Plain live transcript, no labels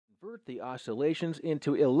convert the oscillations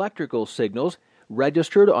into electrical signals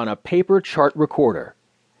registered on a paper chart recorder.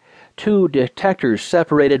 Two detectors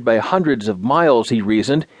separated by hundreds of miles, he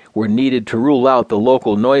reasoned, were needed to rule out the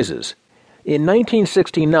local noises. In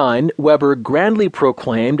 1969, Weber grandly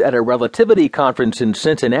proclaimed at a relativity conference in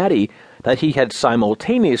Cincinnati that he had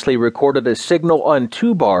simultaneously recorded a signal on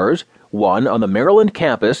two bars, one on the Maryland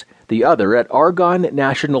campus, the other at Argonne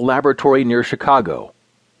National Laboratory near Chicago.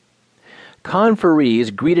 Conferees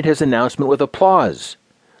greeted his announcement with applause.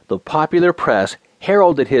 The popular press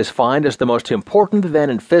heralded his find as the most important event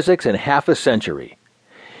in physics in half a century.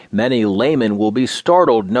 Many laymen will be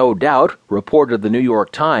startled, no doubt, reported the New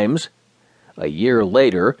York Times. A year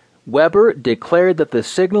later, Weber declared that the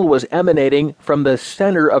signal was emanating from the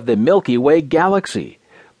center of the Milky Way galaxy,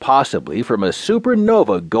 possibly from a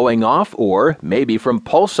supernova going off, or maybe from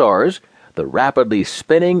pulsars, the rapidly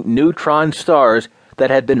spinning neutron stars that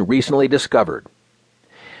had been recently discovered.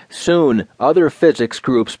 Soon, other physics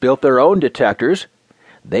groups built their own detectors.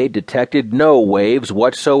 They detected no waves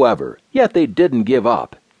whatsoever, yet they didn't give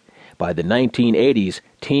up. By the 1980s,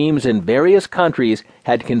 teams in various countries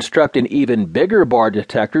had constructed even bigger bar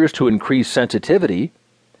detectors to increase sensitivity.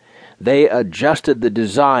 They adjusted the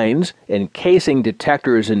designs, encasing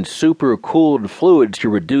detectors in supercooled fluids to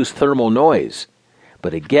reduce thermal noise.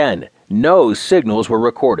 But again, no signals were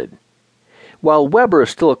recorded. While Weber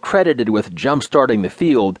still credited with jump-starting the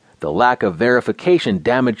field, the lack of verification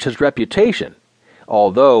damaged his reputation.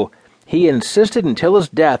 Although he insisted until his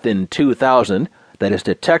death in 2000 that his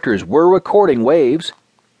detectors were recording waves.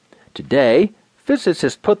 Today,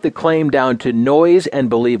 physicists put the claim down to noise and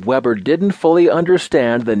believe Weber didn't fully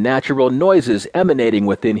understand the natural noises emanating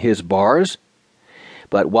within his bars.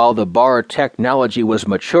 But while the bar technology was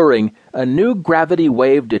maturing, a new gravity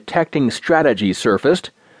wave detecting strategy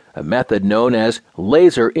surfaced, a method known as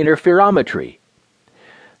laser interferometry.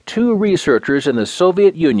 Two researchers in the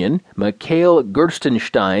Soviet Union, Mikhail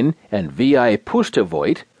Gerstenstein and V.I.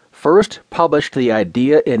 Pustovoit, first published the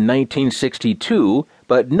idea in 1962,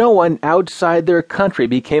 but no one outside their country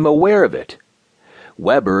became aware of it.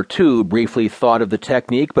 Weber, too, briefly thought of the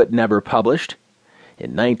technique but never published.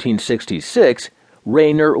 In 1966,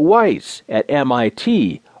 Rainer Weiss at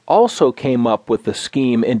MIT also came up with the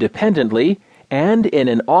scheme independently and in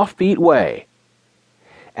an offbeat way.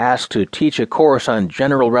 Asked to teach a course on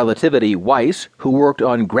general relativity, Weiss, who worked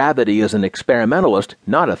on gravity as an experimentalist,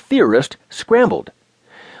 not a theorist, scrambled.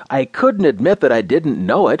 "I couldn't admit that I didn't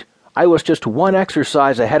know it. I was just one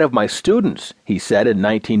exercise ahead of my students," he said in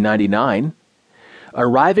 1999.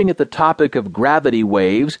 Arriving at the topic of gravity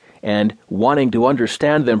waves and wanting to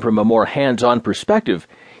understand them from a more hands-on perspective,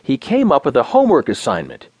 he came up with a homework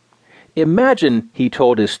assignment. Imagine, he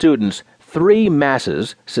told his students, three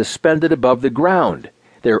masses suspended above the ground,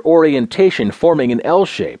 their orientation forming an L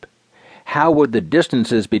shape. How would the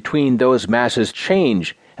distances between those masses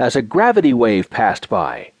change as a gravity wave passed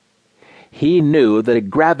by? He knew that a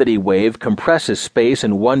gravity wave compresses space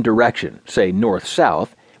in one direction, say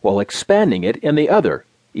north-south, while expanding it in the other,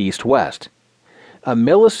 east-west. A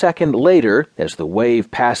millisecond later, as the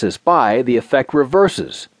wave passes by, the effect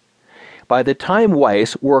reverses. By the time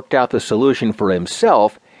Weiss worked out the solution for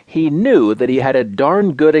himself, he knew that he had a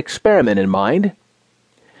darn good experiment in mind.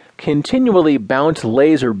 Continually bounce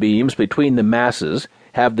laser beams between the masses,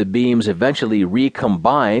 have the beams eventually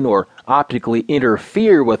recombine or optically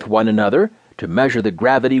interfere with one another to measure the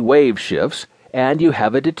gravity wave shifts, and you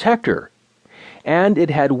have a detector. And it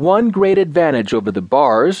had one great advantage over the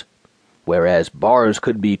bars. Whereas bars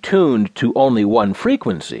could be tuned to only one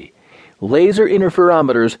frequency, laser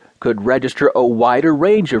interferometers could register a wider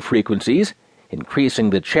range of frequencies,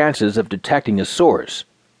 increasing the chances of detecting a source.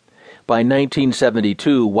 By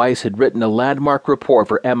 1972, Weiss had written a landmark report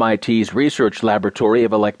for MIT's Research Laboratory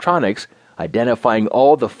of Electronics, identifying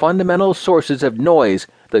all the fundamental sources of noise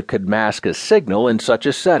that could mask a signal in such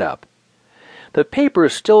a setup. The paper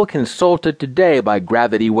is still consulted today by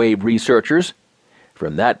gravity wave researchers.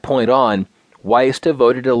 From that point on, Weiss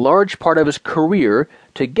devoted a large part of his career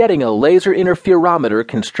to getting a laser interferometer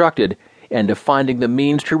constructed and to finding the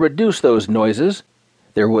means to reduce those noises.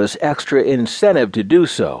 There was extra incentive to do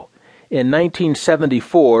so. In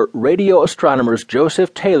 1974, radio astronomers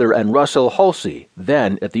Joseph Taylor and Russell Hulsey,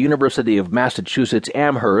 then at the University of Massachusetts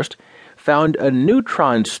Amherst, found a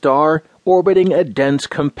neutron star orbiting a dense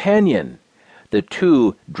companion, the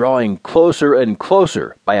two drawing closer and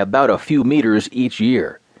closer by about a few meters each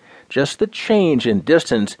year. Just the change in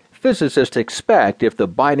distance physicists expect if the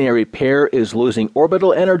binary pair is losing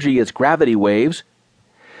orbital energy as gravity waves.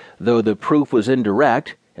 Though the proof was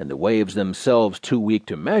indirect and the waves themselves too weak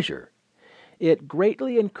to measure, it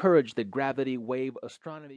greatly encouraged the gravity wave astronomy